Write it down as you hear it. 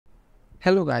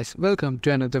Hello guys, welcome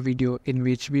to another video in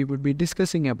which we would be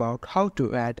discussing about how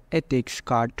to add Etix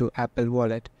card to Apple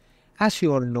Wallet. As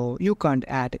you all know, you can't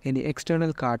add any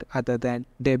external card other than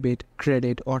debit,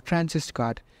 credit or transit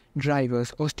card,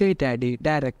 drivers or state ID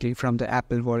directly from the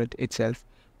Apple Wallet itself.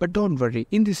 But don't worry,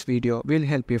 in this video we'll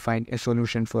help you find a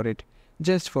solution for it.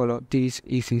 Just follow these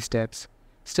easy steps.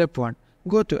 Step 1.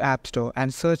 Go to App Store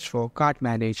and search for Card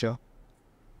Manager.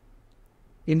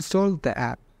 Install the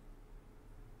app.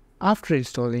 After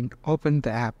installing, open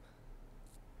the app.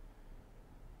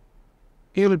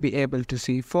 You will be able to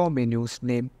see 4 menus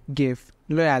named Gift,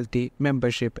 Loyalty,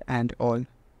 Membership and All.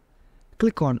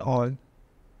 Click on All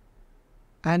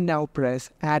and now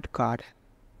press Add Card.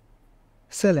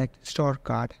 Select Store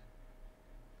Card.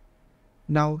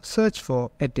 Now search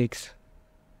for Etix.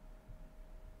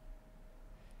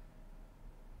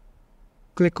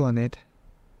 Click on it.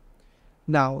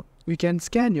 Now you can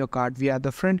scan your card via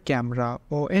the front camera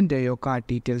or enter your card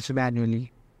details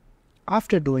manually.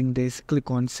 After doing this, click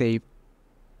on Save.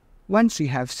 Once you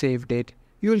have saved it,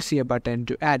 you will see a button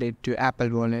to add it to Apple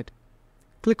Wallet.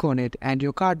 Click on it and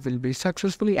your card will be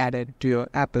successfully added to your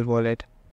Apple Wallet.